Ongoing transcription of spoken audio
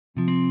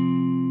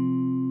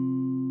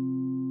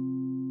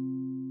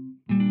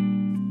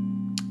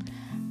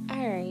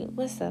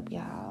What's up,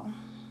 y'all?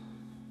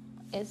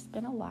 It's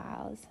been a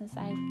while since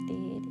I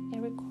did a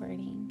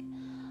recording.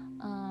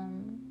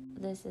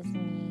 This is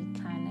me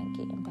kind of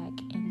getting back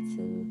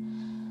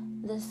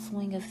into the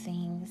swing of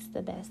things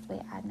the best way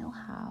I know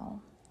how,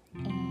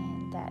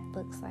 and that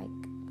looks like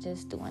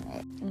just doing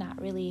it,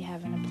 not really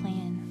having a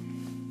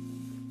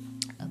plan,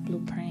 a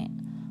blueprint,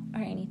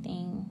 or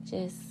anything,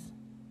 just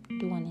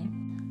doing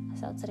it.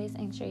 So today's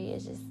entry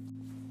is just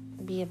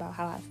be about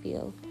how I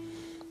feel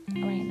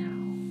right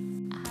now.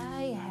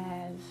 I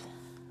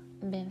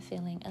have been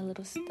feeling a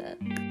little stuck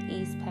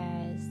these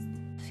past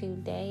few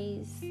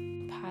days,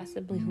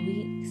 possibly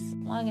weeks,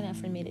 long enough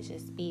for me to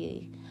just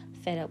be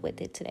fed up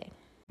with it today.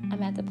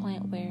 I'm at the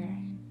point where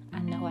I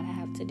know what I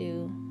have to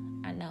do.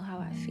 I know how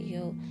I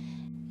feel.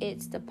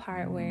 It's the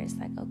part where it's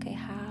like, okay,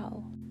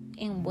 how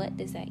and what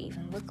does that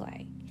even look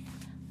like?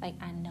 Like,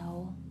 I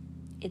know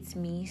it's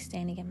me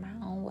standing in my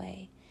own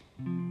way.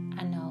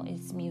 I know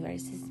it's me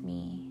versus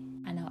me.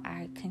 I know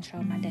I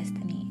control my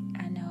destiny.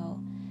 I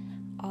know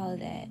all of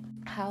that.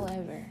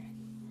 However,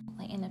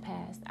 like in the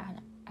past, I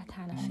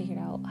kind of figured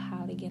out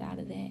how to get out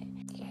of that.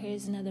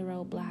 Here's another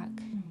roadblock,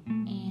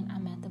 and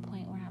I'm at the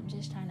point where I'm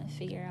just trying to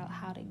figure out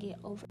how to get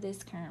over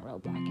this current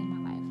roadblock in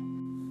my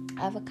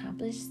life. I've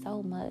accomplished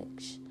so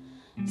much,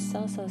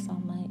 so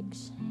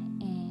much,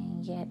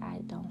 and yet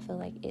I don't feel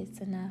like it's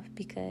enough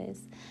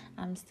because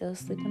I'm still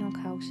sleeping on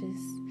couches.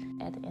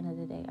 At the end of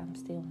the day, I'm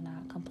still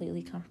not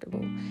completely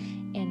comfortable,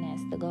 and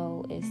that's the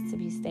goal, is to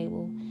be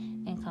stable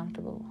and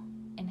comfortable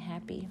and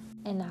happy.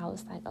 And now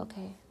it's like,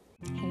 okay,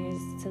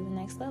 here's to the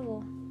next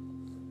level.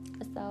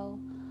 So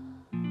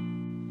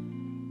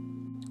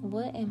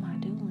what am I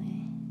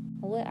doing?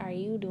 What are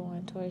you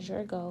doing towards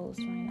your goals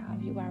right now?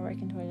 If you are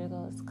working towards your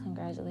goals,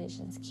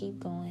 congratulations. Keep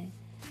going.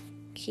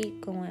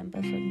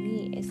 But for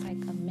me, it's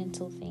like a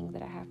mental thing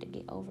that I have to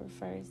get over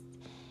first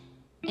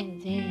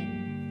and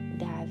then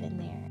dive in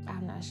there.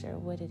 I'm not sure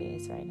what it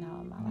is right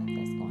now in my life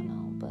that's going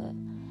on,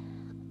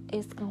 but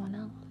it's going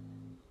on.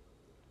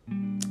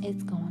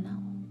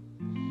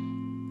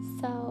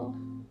 So,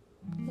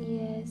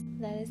 yes,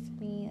 that is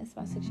me. It's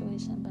my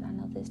situation, but I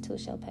know this too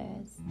shall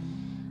pass.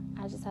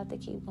 I just have to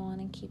keep going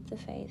and keep the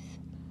faith.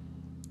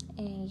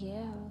 And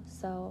yeah,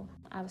 so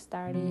I've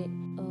started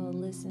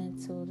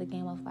listening to The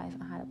Game of Life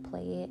and how to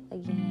play it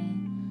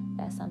again.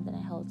 That's something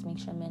that helps me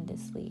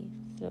tremendously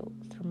through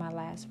my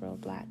last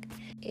roadblock.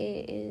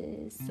 It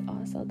is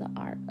also the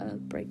art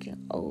of breaking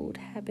old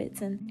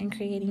habits and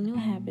creating new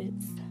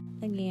habits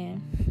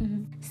again.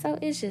 So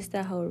it's just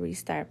the whole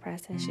restart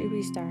process. You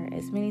restart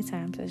as many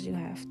times as you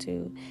have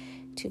to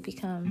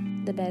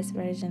become the best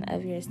version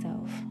of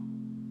yourself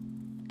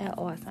at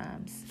all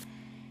times.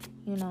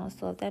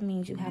 So if that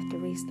means you have to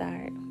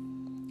restart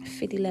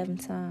 11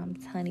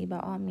 times, honey, by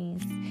all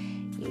means,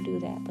 you do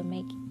that. But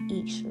make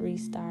each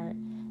restart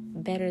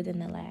better than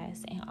the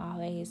last, and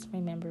always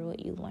remember what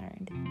you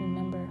learned.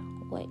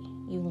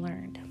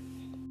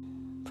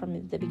 From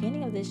the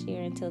beginning of this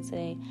year until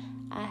today,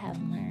 I have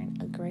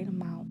learned a great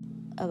amount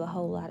of a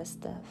whole lot of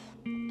stuff.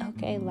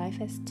 Okay, life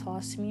has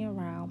tossed me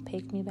around,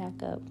 picked me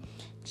back up,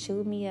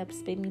 chewed me up,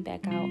 spit me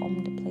back out,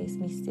 only to place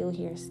me still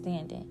here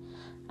standing.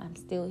 I'm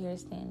still here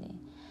standing.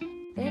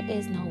 There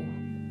is no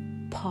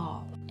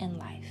pause in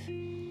life.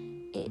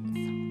 It's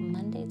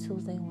Monday,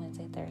 Tuesday,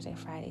 Wednesday, Thursday,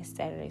 Friday,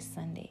 Saturday,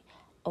 Sunday,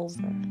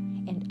 over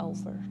and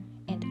over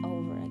and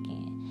over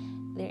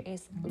again. There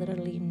is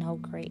literally no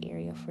gray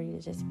area for you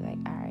to just be like,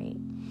 all right,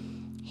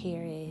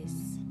 here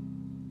is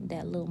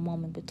that little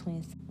moment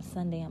between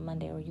Sunday and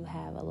Monday where you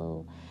have a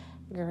little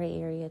gray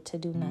area to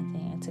do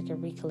nothing and to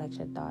recollect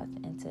your thoughts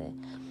and to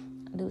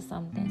do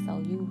something. So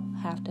you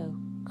have to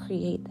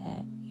create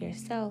that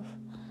yourself,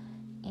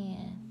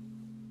 and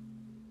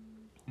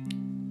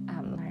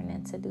I'm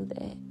learning to do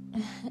that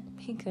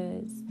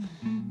because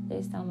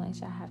there's so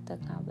much I have to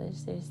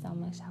accomplish. There's so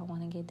much I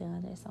want to get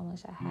done. There's so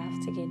much I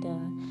have to get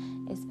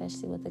done,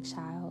 especially with a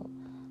child.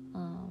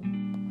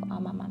 For all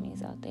my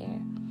mommies out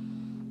there,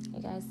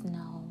 you guys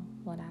know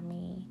what I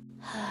mean.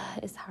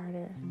 It's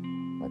harder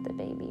with the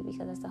baby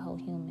because it's a whole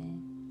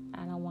human.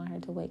 I don't want her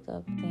to wake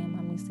up seeing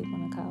mommy sleep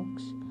on the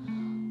couch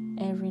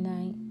every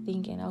night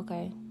thinking,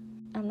 okay,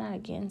 I'm not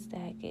against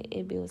that.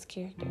 It builds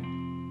character.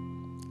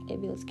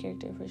 It builds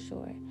character for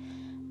sure.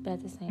 But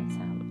at the same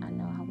time, I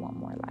know I want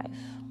more life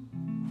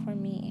for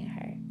me and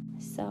her.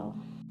 So,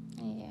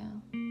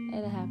 yeah,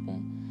 it'll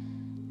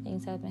happen.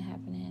 Things have been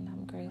happening.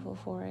 I'm grateful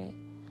for it.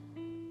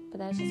 But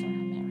that's just where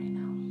I'm at right now.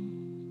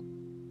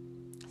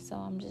 So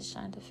I'm just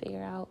trying to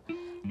figure out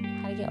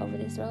how to get over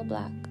this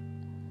roadblock,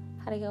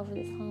 how to get over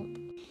this hump.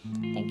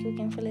 Thank you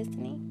again for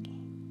listening.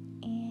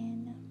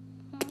 And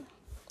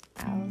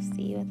I'll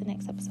see you at the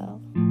next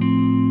episode.